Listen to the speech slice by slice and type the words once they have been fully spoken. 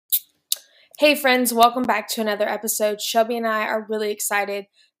Hey friends, welcome back to another episode. Shelby and I are really excited.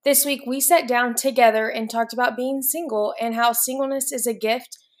 This week we sat down together and talked about being single and how singleness is a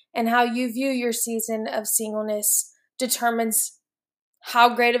gift and how you view your season of singleness determines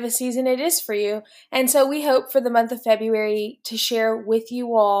how great of a season it is for you. And so we hope for the month of February to share with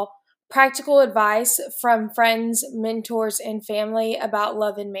you all practical advice from friends, mentors, and family about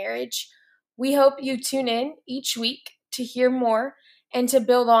love and marriage. We hope you tune in each week to hear more and to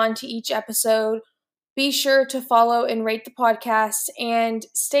build on to each episode. Be sure to follow and rate the podcast and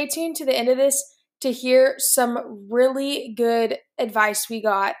stay tuned to the end of this to hear some really good advice we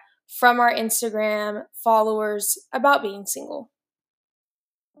got from our Instagram followers about being single.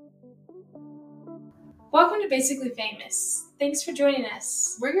 Welcome to Basically Famous. Thanks for joining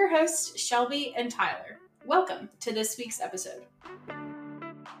us. We're your hosts, Shelby and Tyler. Welcome to this week's episode.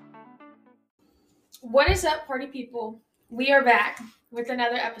 What is up, party people? We are back with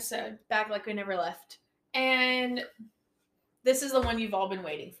another episode. Back like we never left. And this is the one you've all been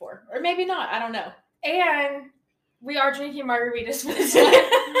waiting for. Or maybe not, I don't know. And we are drinking margaritas for this one.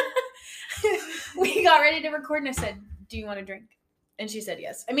 We got ready to record and I said, do you want a drink? And she said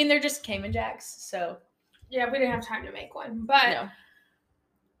yes. I mean, they're just Cayman Jacks, so. Yeah, we didn't have time to make one. But no.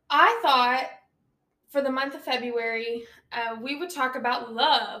 I thought for the month of February, we would talk about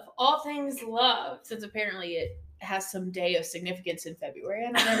love. All things love. Since apparently it has some day of significance in February.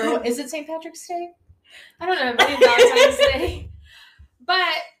 I don't remember. Is it St. Patrick's Day? I don't know. Maybe Valentine's Day.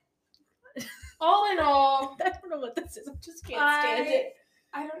 But all in all, I don't know what this is. I just can't stand it.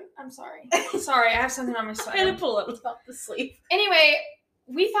 I'm sorry. Sorry, I have something on my sweater. I'm going to pull it off the sleeve. Anyway,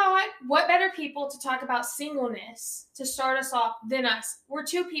 we thought, what better people to talk about singleness to start us off than us? We're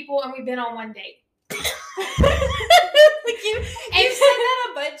two people and we've been on one date. You said that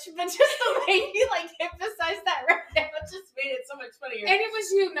a bunch, but just the way you emphasized that right now just made it so much funnier. And it was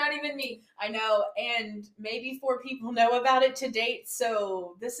you, not even me. I know, and maybe 4 people know about it to date,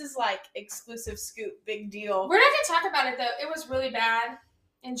 so this is exclusive scoop, big deal. We're not going to talk about it though. It was really bad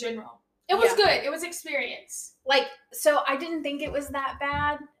in general. It was good. It was experience. So I didn't think it was that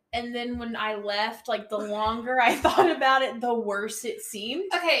bad, and then when I left, the longer I thought about it, the worse it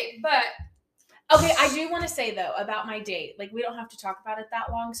seemed. Okay, I do want to say, though, about my date. We don't have to talk about it that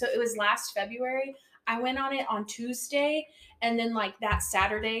long. So it was last February. I went on it on Tuesday, and then, that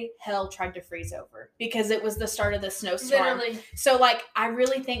Saturday, hell tried to freeze over because it was the start of the snowstorm. Literally. So, I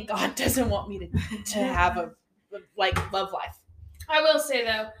really think God doesn't want me to have a, love life. I will say,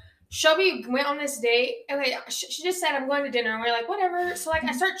 though, Shelby went on this date. Okay, she just said, I'm going to dinner. And we're like, whatever. So, I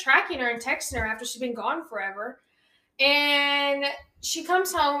start tracking her and texting her after she's been gone forever. And she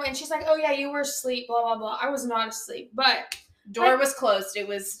comes home and she's like, oh, yeah, you were asleep, blah, blah, blah. I was not asleep, but door was closed. It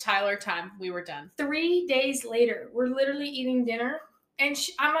was Tyler time. We were done. 3 days later, we're literally eating dinner. And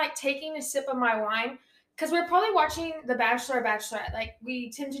I'm taking a sip of my wine because we're probably watching The Bachelor or Bachelorette.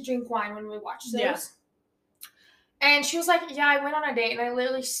 We tend to drink wine when we watch those. Yeah. And she was like, yeah, I went on a date and I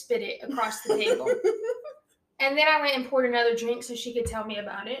literally spit it across the table. And then I went and poured another drink so she could tell me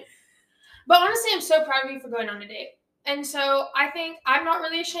about it. But honestly, I'm so proud of you for going on a date. And so I think I'm not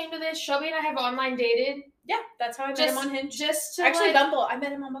really ashamed of this. Shelby and I have online dated. Yeah, that's how I met him on Hinge. Actually, Bumble. I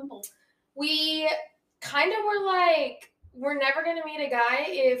met him on Bumble. We kind of were we're never going to meet a guy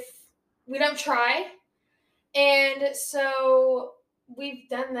if we don't try. And so we've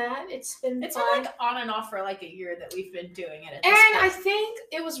done that. It's been fun. On and off for a year that we've been doing it. And I think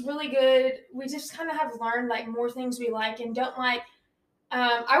it was really good. We just kind of have learned more things we like and don't like.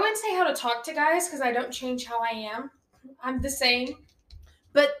 I wouldn't say how to talk to guys because I don't change how I am. I'm the same.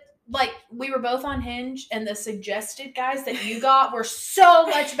 But, we were both on Hinge, and the suggested guys that you got were so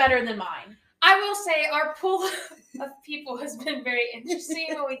much better than mine. I will say our pool of people has been very interesting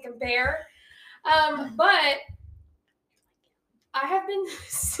when we compare. But I have been...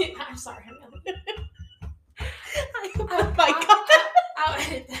 I'm sorry. Oh, my God. I'll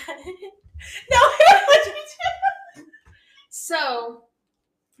edit that. No, what did you do? So,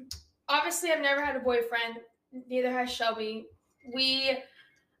 obviously, I've never had a boyfriend. Neither has Shelby.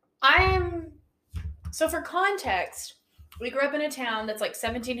 So for context, we grew up in a town that's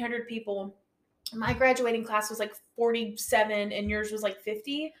 1,700 people. My graduating class was 47 and yours was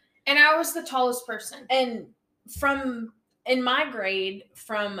 50. And I was the tallest person. And in my grade,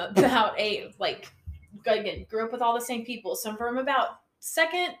 from about again, grew up with all the same people. So from about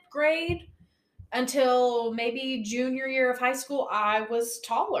 2nd grade until maybe junior year of high school, I was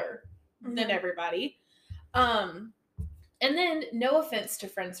taller than everybody. And then no offense to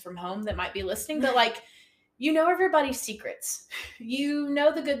friends from home that might be listening, but everybody's secrets. You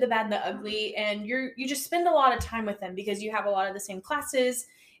know the good, the bad, and the ugly, and you just spend a lot of time with them because you have a lot of the same classes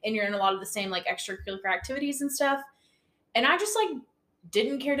and you're in a lot of the same like extracurricular activities and stuff. And I just like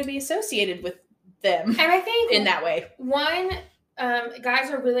didn't care to be associated with them. And I think in that way. One,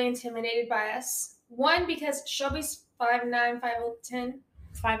 guys are really intimidated by us. One, because Shelby's 5'9", 5'10".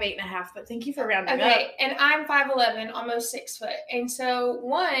 5'8.5", but thank you for rounding up. Okay, and I'm 5'11", almost 6 foot. And so,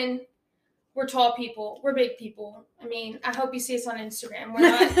 one, we're tall people. We're big people. I mean, I hope you see us on Instagram. We're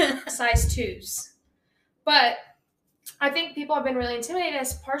not size 2s. But I think people have been really intimidated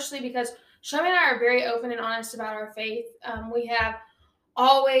us partially because Shelby and I are very open and honest about our faith.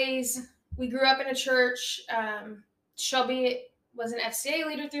 We grew up in a church. Shelby was an FCA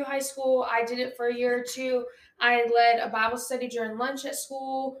leader through high school. I did it for a year or two. I led a Bible study during lunch at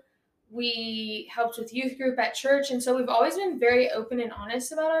school. We helped with youth group at church. And so we've always been very open and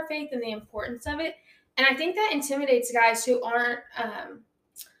honest about our faith and the importance of it. And I think that intimidates guys who aren't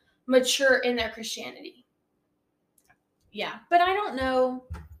mature in their Christianity. Yeah, but I don't know.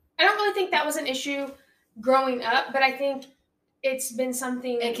 I don't really think that was an issue growing up, but I think it's been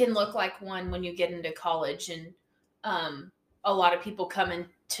something. It can look like one when you get into college, and a lot of people come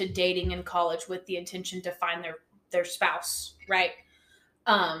into dating in college with the intention to find their spouse, right?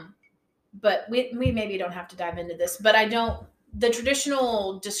 But we maybe don't have to dive into this, but the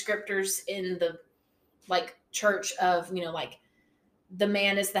traditional descriptors in the like church of, like the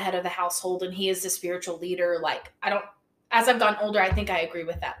man is the head of the household and he is the spiritual leader. Like as I've gotten older, I think I agree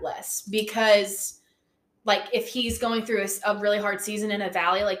with that less, because like if he's going through a really hard season in a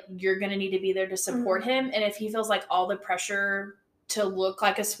valley, like you're going to need to be there to support him. And if he feels like all the pressure to look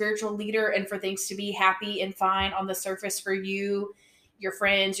like a spiritual leader and for things to be happy and fine on the surface for you, your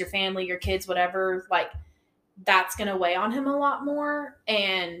friends, your family, your kids, whatever, like that's going to weigh on him a lot more.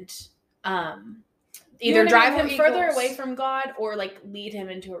 And, either drive him further away from God or like lead him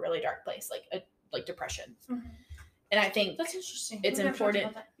into a really dark place, like depression. Mm-hmm. And I think that's interesting. It's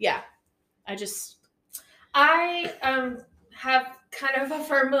important. Yeah. I have kind of a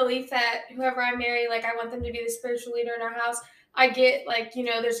firm belief that whoever I marry, like I want them to be the spiritual leader in our house. I get like,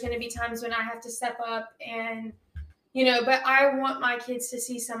 there's going to be times when I have to step up and, but I want my kids to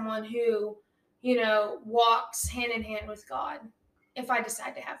see someone who, walks hand in hand with God. If I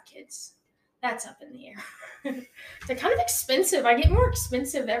decide to have kids, that's up in the air. They're kind of expensive. I get more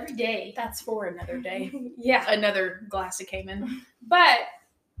expensive every day. That's for another day. Yeah. Another glass of Cayman. But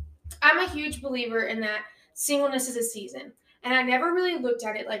I'm a huge believer in that singleness is a season. And I never really looked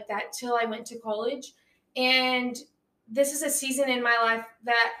at it like that till I went to college. And this is a season in my life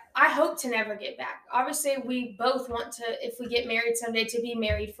that I hope to never get back. Obviously, we both want to, if we get married someday, to be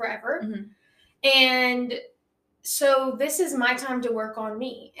married forever. Mm-hmm. And so this is my time to work on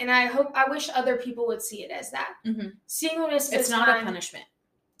me. And I wish other people would see it as that. Mm-hmm. Singleness is not a punishment.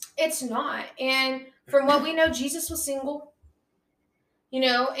 It's not. And from what we know, Jesus was single.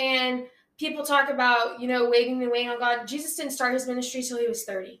 And people talk about, waiting and waiting on God. Jesus didn't start his ministry till he was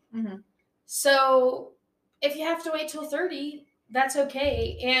 30. Mm-hmm. So if you have to wait till 30, that's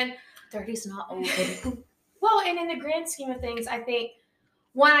okay. And 30's not old. Well, and in the grand scheme of things, I think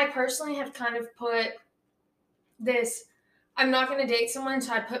I personally have kind of put this, I'm not going to date someone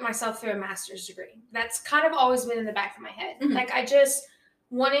until I put myself through a master's degree. That's kind of always been in the back of my head. Mm-hmm. Like I just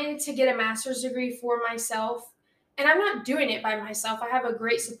wanted to get a master's degree for myself. And I'm not doing it by myself. I have a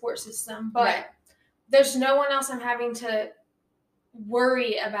great support system, but there's no one else I'm having to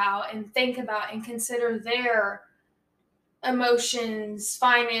worry about and think about and consider their emotions,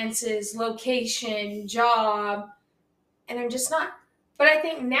 finances, location, job. And I'm just not. But I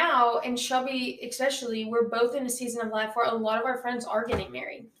think now, and Shelby especially, we're both in a season of life where a lot of our friends are getting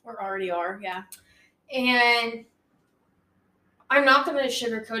married. Or already are, yeah. And I'm not going to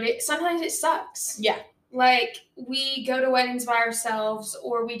sugarcoat it. Sometimes it sucks. Yeah. Like, we go to weddings by ourselves,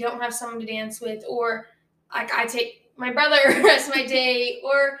 or we don't have someone to dance with, or like I take my brother as my date,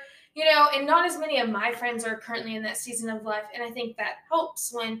 or, and not as many of my friends are currently in that season of life. And I think that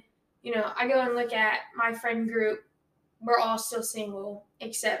helps when, I go and look at my friend group. We're all still single,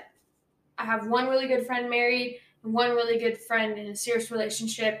 except I have one really good friend married and one really good friend in a serious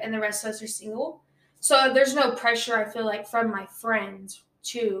relationship, and the rest of us are single. So there's no pressure, I feel like, from my friends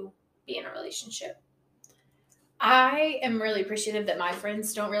to be in a relationship. I am really appreciative that my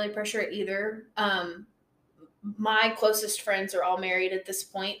friends don't really pressure it either. My closest friends are all married at this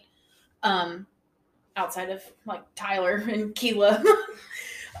point, outside of like Tyler and Keela.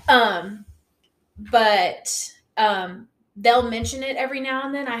 But they'll mention it every now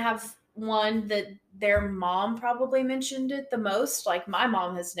and then. I have one that their mom probably mentioned it the most. Like my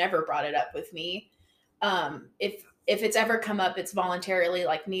mom has never brought it up with me. If it's ever come up, it's voluntarily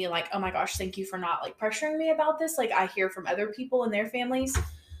like, oh my gosh, thank you for not like pressuring me about this. Like I hear from other people and their families.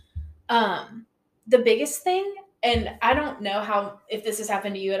 The biggest thing, and I don't know if this has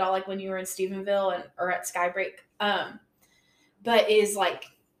happened to you at all, like when you were in Stephenville or at Skybreak, but is like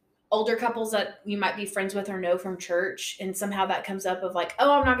older couples that you might be friends with or know from church, and somehow that comes up of like,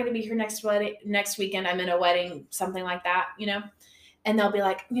 oh, I'm not going to be here next weekend. I'm in a wedding, something like that, and they'll be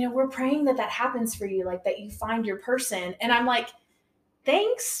like, we're praying that happens for you, like that you find your person. And I'm like,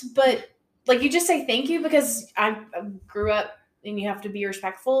 thanks, but like, you just say thank you because I grew up and you have to be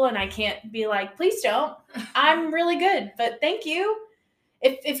respectful, and I can't be like, please don't. I'm really good, but thank you.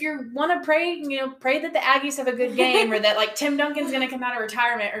 If you want to pray, pray that the Aggies have a good game, or that like Tim Duncan's going to come out of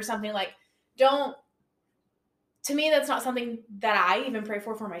retirement or something. Like, don't. To me, that's not something that I even pray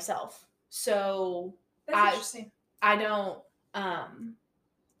for myself. So that's interesting. I don't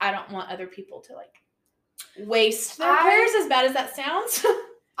want other people to like waste their prayers, as bad as that sounds.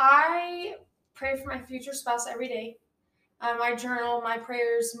 I pray for my future spouse every day. I journal my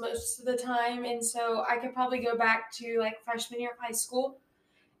prayers most of the time, and so I could probably go back to like freshman year of high school,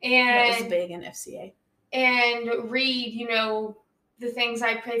 and that was big in FCA, and read, the things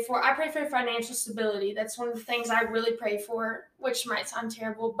I pray for. I pray for financial stability. That's one of the things I really pray for, which might sound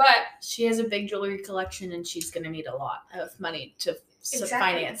terrible, but she has a big jewelry collection, and she's going to need a lot of money to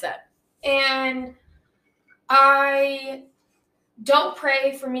finance that. And I don't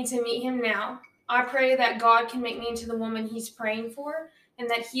pray for me to meet him now. I pray that God can make me into the woman he's praying for, and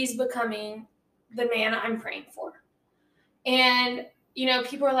that he's becoming the man I'm praying for. And,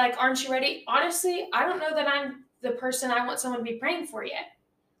 people are like, aren't you ready? Honestly, I don't know that I'm the person I want someone to be praying for yet.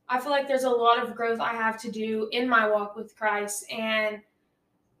 I feel like there's a lot of growth I have to do in my walk with Christ, and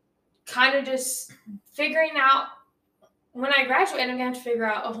kind of just figuring out, when I graduate, I'm going to have to figure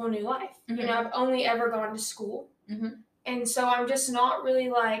out a whole new life. Mm-hmm. I've only ever gone to school. Mm-hmm. And so I'm just not really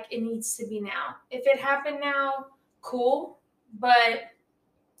like, it needs to be now. If it happened now, cool. But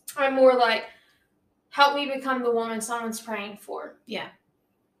I'm more like, help me become the woman someone's praying for. Yeah.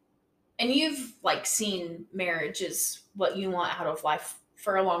 And you've like seen marriage is what you want out of life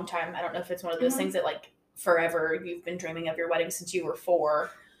for a long time. I don't know if it's one of those things that like forever you've been dreaming of your wedding since you were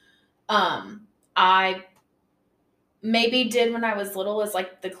 4. I maybe did when I was little, as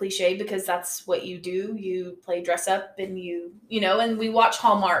like the cliche, because that's what you do. You play dress up, and and we watch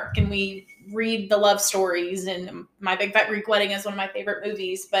Hallmark, and we read the love stories, and My Big Fat Greek Wedding is one of my favorite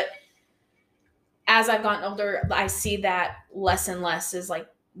movies. But as I've gotten older, I see that less and less is like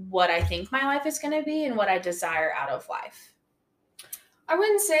what I think my life is going to be and what I desire out of life. I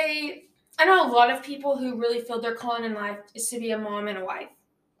wouldn't say, I know a lot of people who really feel their calling in life is to be a mom and a wife.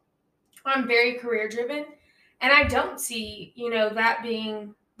 I'm very career driven, and I don't see, that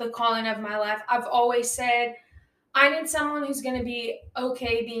being the calling of my life. I've always said, I need someone who's going to be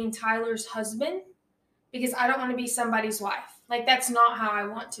okay being Tyler's husband, because I don't want to be somebody's wife. Like, that's not how I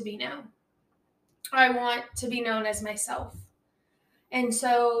want to be known. I want to be known as myself. And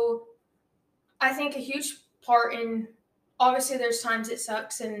so I think a huge part in, obviously there's times it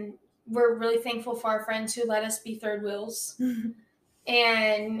sucks, and we're really thankful for our friends who let us be third wheels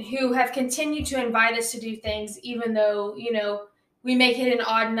and who have continued to invite us to do things, even though, we make it an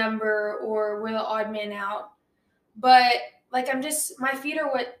odd number or we're the odd man out. But like, my feet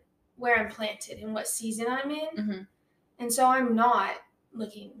are where I'm planted and what season I'm in. Mm-hmm. And so I'm not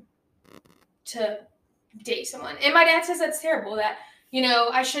looking to date someone. And my dad says that's terrible, that,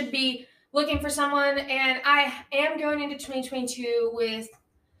 I should be looking for someone. And I am going into 2022 with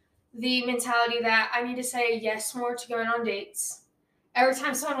the mentality that I need to say yes more to going on dates. Every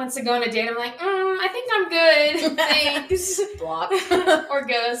time someone wants to go on a date, I'm like, I think I'm good. Thanks. Block. Or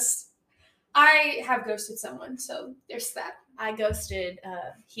ghost. I have ghosted someone, so there's that. I ghosted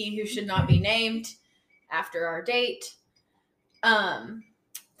he who should not be named after our date. I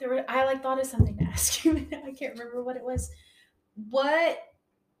thought of something to ask you. I can't remember what it was. What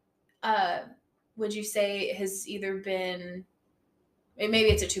would you say has either been, maybe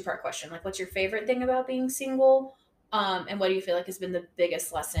it's a 2-part question, like what's your favorite thing about being single, and what do you feel like has been the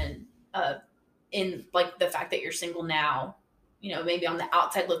biggest lesson in like the fact that you're single now, maybe on the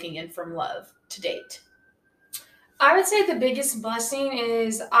outside looking in from love to date? I would say the biggest blessing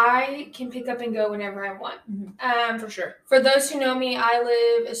is I can pick up and go whenever I want. Mm-hmm. For sure. For those who know me, I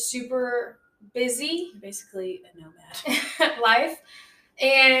live a super busy, basically a nomad life.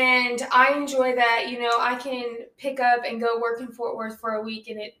 And I enjoy that, I can pick up and go work in Fort Worth for a week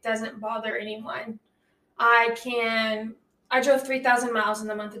and it doesn't bother anyone. I drove 3,000 miles in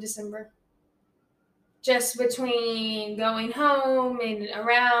the month of December. Just between going home and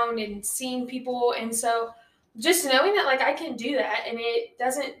around and seeing people. And so just knowing that, like, I can do that and it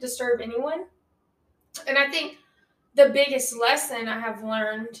doesn't disturb anyone. And I think the biggest lesson I have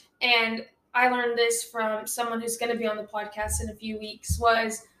learned, and I learned this from someone who's going to be on the podcast in a few weeks,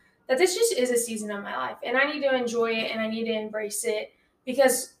 was that this just is a season of my life, and I need to enjoy it and I need to embrace it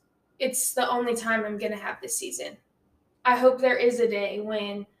because it's the only time I'm going to have this season. I hope there is a day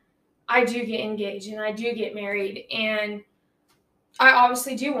when I do get engaged and I do get married, and I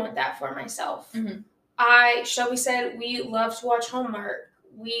obviously do want that for myself. Mm-hmm. Shelby said we love to watch Hallmark.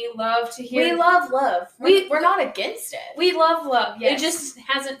 We love to hear. We love love. We're not against it. We love love, yes. It just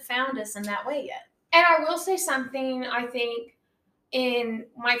hasn't found us in that way yet. And I will say something, I think, in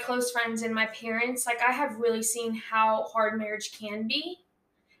my close friends and my parents, like, I have really seen how hard marriage can be.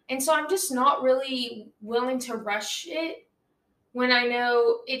 And so I'm just not really willing to rush it when I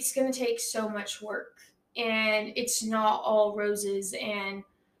know it's going to take so much work and it's not all roses and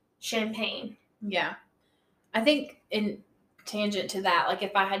champagne. Yeah. I think in tangent to that, like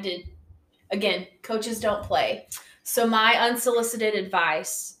if I had to, again, coaches don't play. So my unsolicited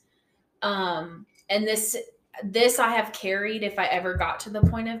advice, and this I have carried if I ever got to the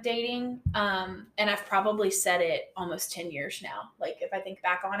point of dating, and I've probably said it almost 10 years now, like if I think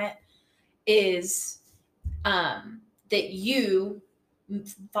back on it, is that you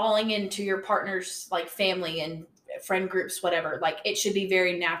falling into your partner's like family and friend groups, whatever, like it should be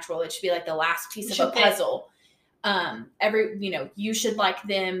very natural. It should be like the last piece of a puzzle. You should like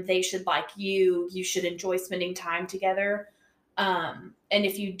them, they should like you should enjoy spending time together. And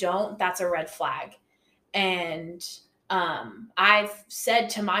if you don't, that's a red flag. And I've said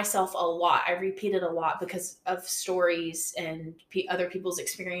to myself a lot, I repeat it a lot because of stories and other people's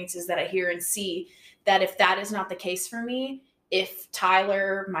experiences that I hear and see, that if that is not the case for me, if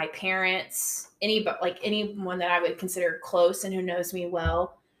Tyler, my parents, anyone that I would consider close and who knows me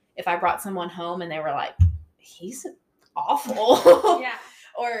well, if I brought someone home and they were like, he's awful, Yeah,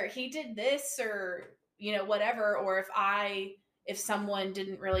 or he did this, or whatever, or if someone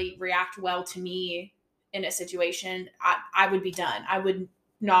didn't really react well to me in a situation, I would be done. I would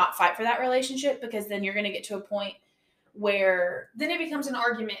not fight for that relationship, because then you're going to get to a point where then it becomes an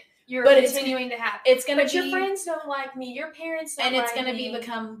argument. You're continuing to have. It's going to be, your friends don't like me, your parents don't like me. And it's going to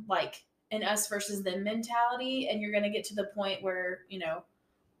become like an us versus them mentality. And you're going to get to the point where,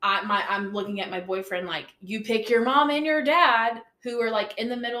 I'm looking at my boyfriend like, you pick your mom and your dad who are like in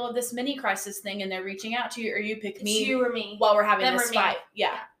the middle of this mini crisis thing and they're reaching out to you, or you pick me, you or me, while we're having this fight.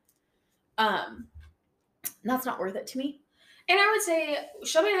 Yeah. That's not worth it to me. And I would say,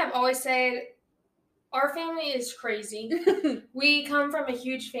 Shelby and I have always said, our family is crazy. We come from a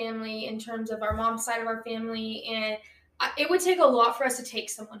huge family in terms of our mom's side of our family, and it would take a lot for us to take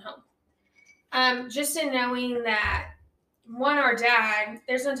someone home. Just in knowing that, one, our dad,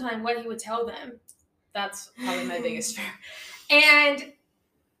 there's no telling what he would tell them. That's probably my biggest fear. And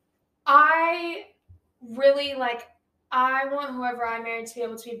I really, I want whoever I marry to be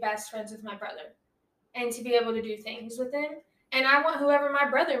able to be best friends with my brother and to be able to do things with him. And I want whoever my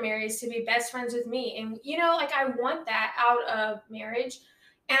brother marries to be best friends with me. And, I want that out of marriage.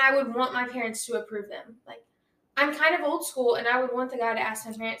 And I would want my parents to approve them. I'm kind of old school, and I would want the guy to ask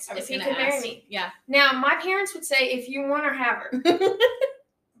my parents if he could marry me. Yeah. Now, my parents would say, if you want her, have her.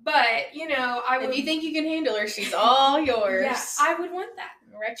 But, I would... If you think you can handle her, she's all yours. Yeah, I would want that.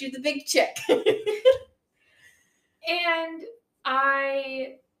 I'll write you the big check. And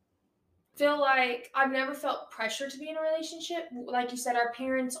I feel like I've never felt pressure to be in a relationship. Like you said, our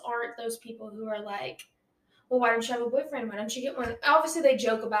parents aren't those people who are like, well, why don't you have a boyfriend? Why don't you get one? Obviously, they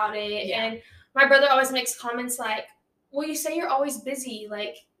joke about it. Yeah. And my brother always makes comments like, well, you say you're always busy.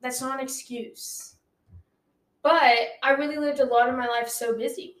 That's not an excuse. But I really lived a lot of my life so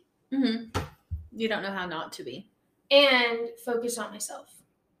busy. Mm-hmm. You don't know how not to be. And focused on myself.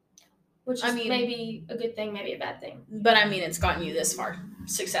 Which is maybe a good thing, maybe a bad thing. But it's gotten you this far,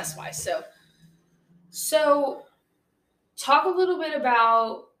 success-wise. So talk a little bit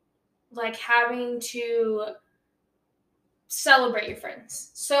about having to celebrate your friends.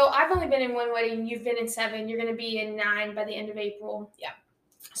 So I've only been in one wedding. You've been in 7. You're going to be in 9 by the end of April. Yeah.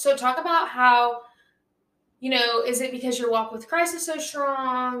 So talk about how, is it because your walk with Christ is so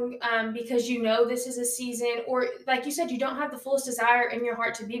strong, because this is a season, or like you said, you don't have the fullest desire in your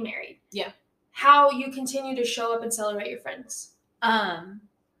heart to be married. Yeah. How you continue to show up and celebrate your friends. That's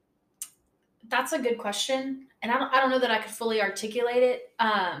a good question. And I don't know that I could fully articulate it.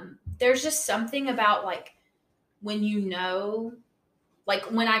 There's just something about when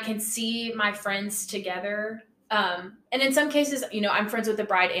when I can see my friends together. And in some cases, I'm friends with the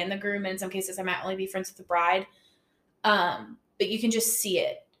bride and the groom. And in some cases I might only be friends with the bride. But you can just see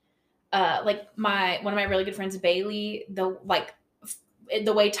it. One of my really good friends, Bailey,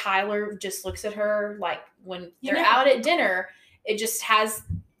 the way Tyler just looks at her, like when they're Yeah. out at dinner, it just has,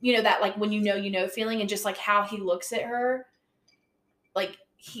 that like when you know feeling, and just like how he looks at her, like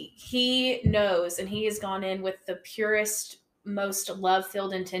he knows, and he has gone in with the purest, most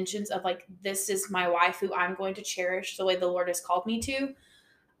love-filled intentions of like, this is my wife who I'm going to cherish the way the Lord has called me to.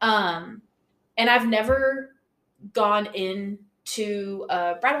 And I've never gone into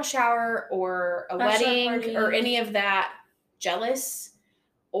a bridal shower or a wedding party, or any of that jealous,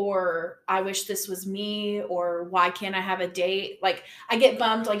 or I wish this was me, or why can't I have a date? Like, I get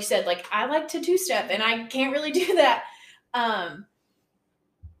bummed, like you said, like I like to two-step and I can't really do that.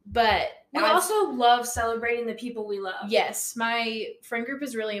 But we also love celebrating the people we love. Yes, my friend group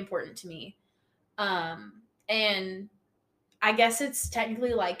is really important to me. And I guess it's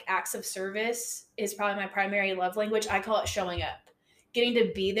technically like acts of service is probably my primary love language. I call it showing up, getting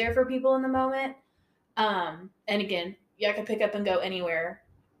to be there for people in the moment. And again, I could pick up and go anywhere,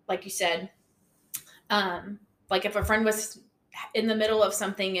 like you said. Like if a friend was in the middle of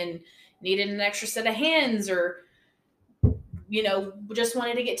something and needed an extra set of hands, or just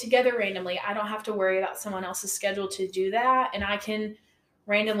wanted to get together randomly, I don't have to worry about someone else's schedule to do that. And I can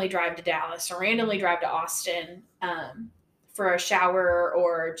randomly drive to Dallas or randomly drive to Austin for a shower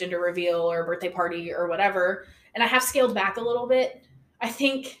or gender reveal or birthday party or whatever. And I have scaled back a little bit, I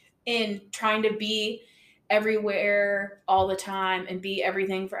think, in trying to be everywhere all the time and be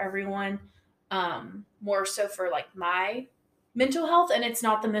everything for everyone, more so for like my mental health. And it's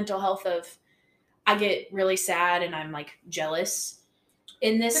not the mental health of, I get really sad and I'm like jealous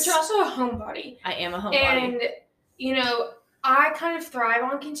in this. But you're also a homebody. I am a homebody. And, I kind of thrive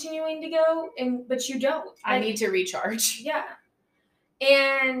on continuing to go, but you don't. I need to recharge. Yeah.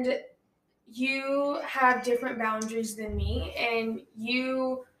 And you have different boundaries than me, and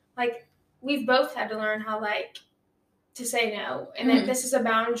we've both had to learn how, to say no, and that this is a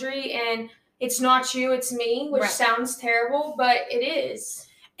boundary, and it's not you, it's me, which sounds terrible, but it is.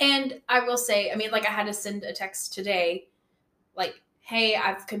 And I will say, I had to send a text today, like, hey,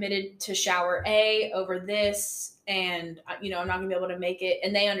 I've committed to shower A over this, and, I'm not going to be able to make it.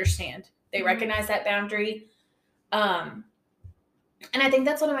 And they understand. They recognize that boundary. And I think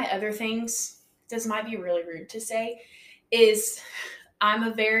that's one of my other things, this might be really rude to say, is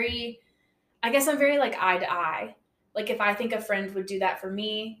I'm very eye to eye. Like, if I think a friend would do that for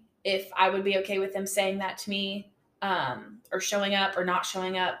me, if I would be okay with them saying that to me, or showing up or not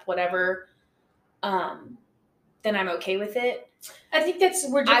showing up, whatever, then I'm okay with it. I think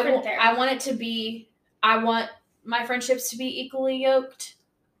we're different there. I want my friendships to be equally yoked.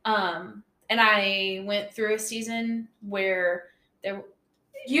 And I went through a season where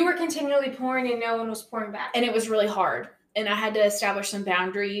you were continually pouring and no one was pouring back. And it was really hard. And I had to establish some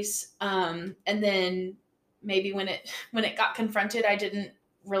boundaries. And then maybe when it got confronted, I didn't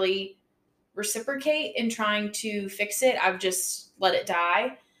really reciprocate in trying to fix it. I've just let it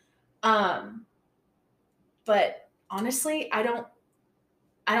die. But honestly, I don't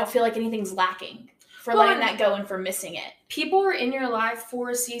feel like anything's lacking for letting that go and for missing it. People are in your life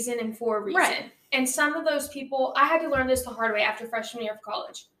for a season and for a reason. Right. And some of those people, I had to learn this the hard way after freshman year of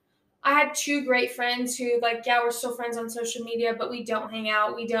college. I had 2 great friends who, we're still friends on social media, but we don't hang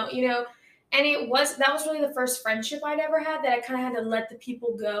out. We don't, and that was really the first friendship I'd ever had that I kind of had to let the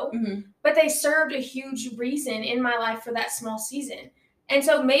people go. Mm-hmm. But they served a huge reason in my life for that small season. And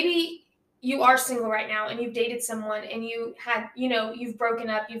so maybe you are single right now and you've dated someone and you had, you've broken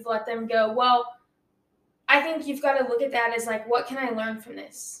up, you've let them go. Well, I think you've got to look at that as what can I learn from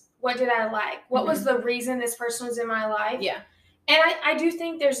this? What did I like? What was the reason this person was in my life? Yeah. And I do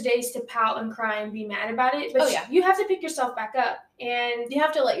think there's days to pout and cry and be mad about it. But you have to pick yourself back up. And you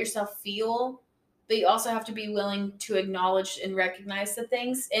have to let yourself feel, but you also have to be willing to acknowledge and recognize the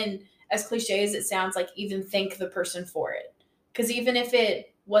things. And as cliche as it sounds, even thank the person for it. Because even if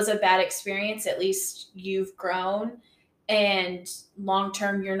it was a bad experience, at least you've grown. And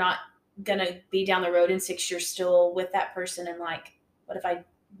long-term, you're not going to be down the road in 6 years still with that person. And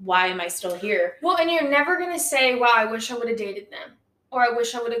why am I still here? Well, and you're never going to say, wow, I wish I would have dated them. Or I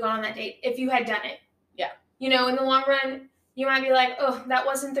wish I would have gone on that date if you had done it. Yeah. In the long run, you might be like, oh, that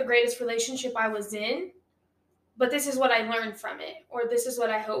wasn't the greatest relationship I was in, but this is what I learned from it. Or this is what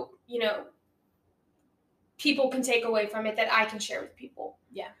I hope, people can take away from it that I can share with people.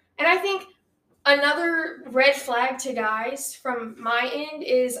 Yeah. And I think another red flag to guys from my end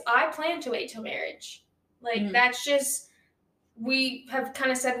is I plan to wait till marriage. That's just... We have kind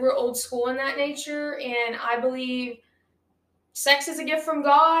of said we're old school in that nature, and I believe sex is a gift from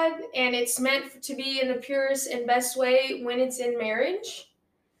God, and it's meant to be in the purest and best way when it's in marriage.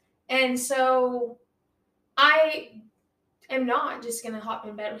 And so I am not just going to hop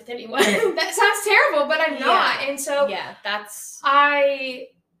in bed with anyone. That sounds terrible, but I'm not. And so that's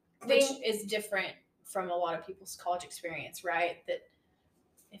which is different from a lot of people's college experience, right? That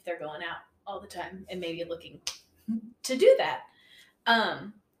if they're going out all the time and maybe looking to do that.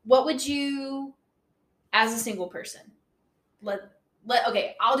 What would you, as a single person,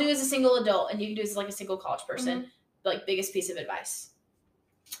 okay, I'll do as a single adult and you can do as like a single college person, like biggest piece of advice.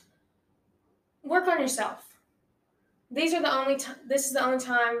 Work on yourself. This is the only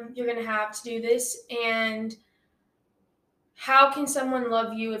time you're going to have to do this, and how can someone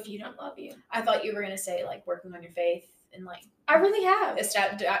love you if you don't love you? I thought you were going to say like working on your faith and like I really have.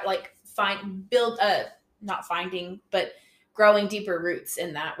 Not finding, but growing deeper roots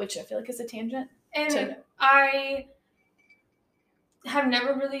in that, which I feel like is a tangent. And I have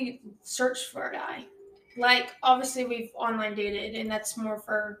never really searched for a guy. Like, obviously we've online dated, and that's more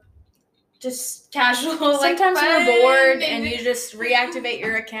for just casual. Sometimes you're bored and you just reactivate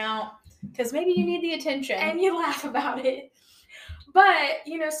your account because maybe you need the attention. And you laugh about it. But,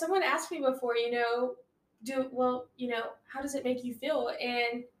 someone asked me before, how does it make you feel?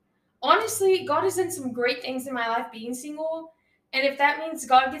 And honestly, God has done some great things in my life being single. And if that means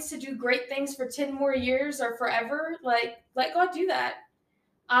God gets to do great things for 10 more years or forever, like, let God do that.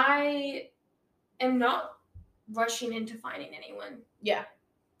 I am not rushing into finding anyone. Yeah.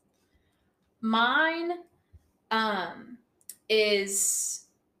 Mine is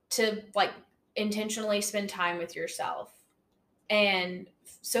to like intentionally spend time with yourself. And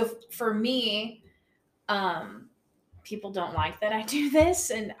so for me, people don't like that I do this,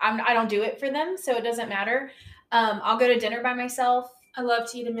 and I don't do it for them, so it doesn't matter. I'll go to dinner by myself. I love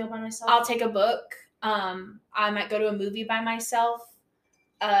to eat a meal by myself. I'll take a book. I might go to a movie by myself.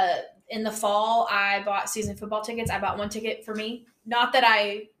 In the fall, I bought season football tickets. I bought one ticket for me. Not that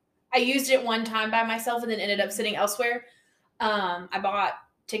I used it one time by myself and then ended up sitting elsewhere. I bought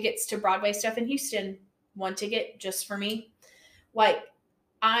tickets to Broadway stuff in Houston. One ticket just for me. Like,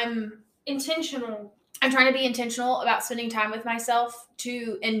 I'm intentional. I'm trying to be intentional about spending time with myself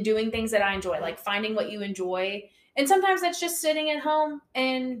and doing things that I enjoy, like finding what you enjoy. And sometimes that's just sitting at home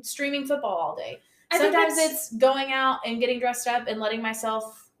and streaming football all day. Sometimes it's going out and getting dressed up and letting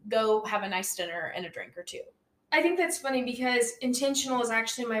myself go have a nice dinner and a drink or two. I think that's funny because intentional is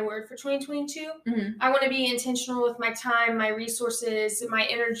actually my word for 2022. Mm-hmm. I want to be intentional with my time, my resources, my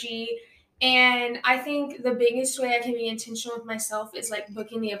energy. And I think the biggest way I can be intentional with myself is like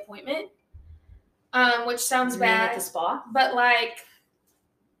booking the appointment, which sounds bad. At the spa? But like,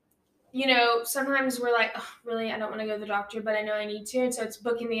 sometimes we're like, oh, really, I don't want to go to the doctor, but I know I need to. And so it's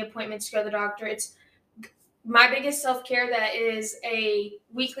booking the appointment to go to the doctor. It's my biggest self-care that is a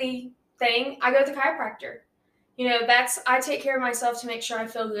weekly thing. I go to the chiropractor. I take care of myself to make sure I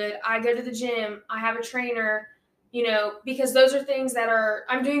feel good. I go to the gym. I have a trainer, because those are things that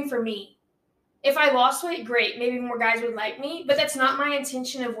I'm doing for me. If I lost weight, great. Maybe more guys would like me, but that's not my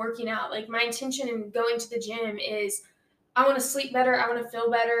intention of working out. Like, my intention in going to the gym is I want to sleep better. I want to feel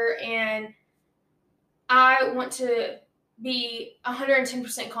better. And I want to be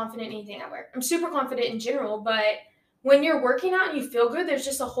 110% confident in anything I wear. I'm super confident in general, but when you're working out and you feel good, there's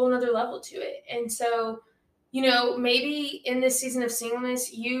just a whole nother level to it. And so, maybe in this season of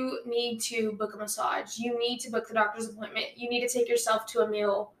singleness, you need to book a massage. You need to book the doctor's appointment. You need to take yourself to a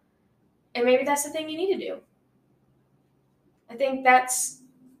meal. And maybe that's the thing you need to do. I think that's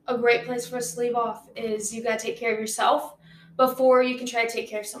a great place for us to leave off, is you got to take care of yourself before you can try to take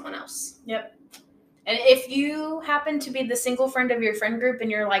care of someone else. Yep. And if you happen to be the single friend of your friend group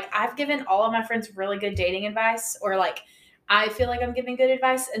and you're like, I've given all of my friends really good dating advice, or like, I feel like I'm giving good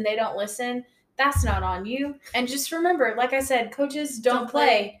advice and they don't listen, that's not on you. And just remember, like I said, coaches don't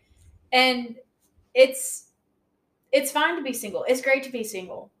play. And it's fine to be single. It's great to be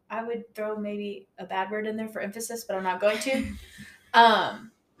single. I would throw maybe a bad word in there for emphasis, but I'm not going to. But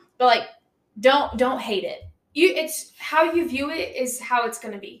like, don't hate it. It's how you view it is how it's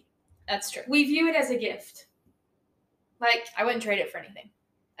going to be. That's true. We view it as a gift. Like, I wouldn't trade it for anything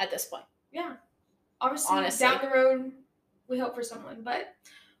at this point. Yeah. Obviously, down the road, we hope for someone. But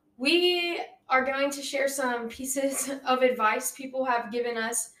we are going to share some pieces of advice people have given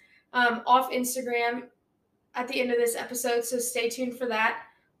us off Instagram at the end of this episode, so stay tuned for that.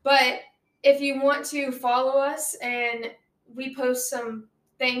 But if you want to follow us, and we post some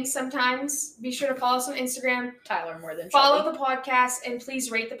things sometimes, be sure to follow us on Instagram. Tyler more than follow Shelby. The podcast, and please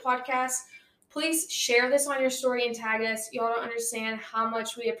rate the podcast. Please share this on your story and tag us. Y'all don't understand how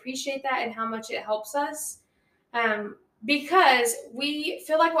much we appreciate that and how much it helps us, because we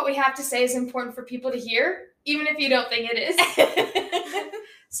feel like what we have to say is important for people to hear, even if you don't think it is.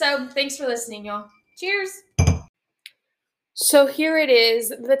 So thanks for listening, y'all. Cheers. So here it is,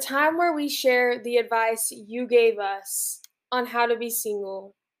 the time where we share the advice you gave us on how to be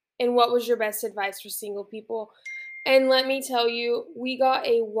single and what was your best advice for single people. And let me tell you, we got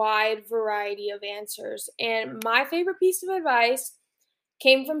a wide variety of answers. And my favorite piece of advice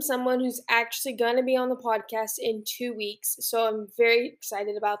came from someone who's actually going to be on the podcast in 2 weeks. So I'm very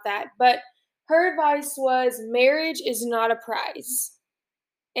excited about that. But her advice was marriage is not a prize.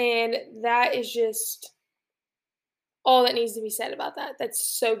 And that is just all that needs to be said about that.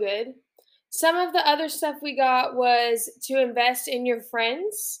 That's so good. Some of the other stuff we got was to invest in your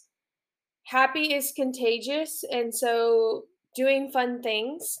friends. Happy is contagious, and so doing fun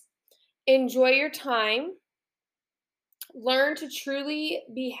things. Enjoy your time. Learn to truly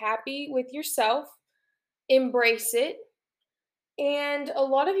be happy with yourself. Embrace it. And a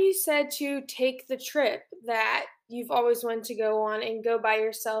lot of you said to take the trip that you've always wanted to go on and go by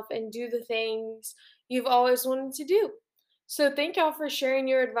yourself and do the things you've always wanted to do. So, thank y'all for sharing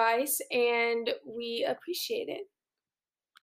your advice, and we appreciate it.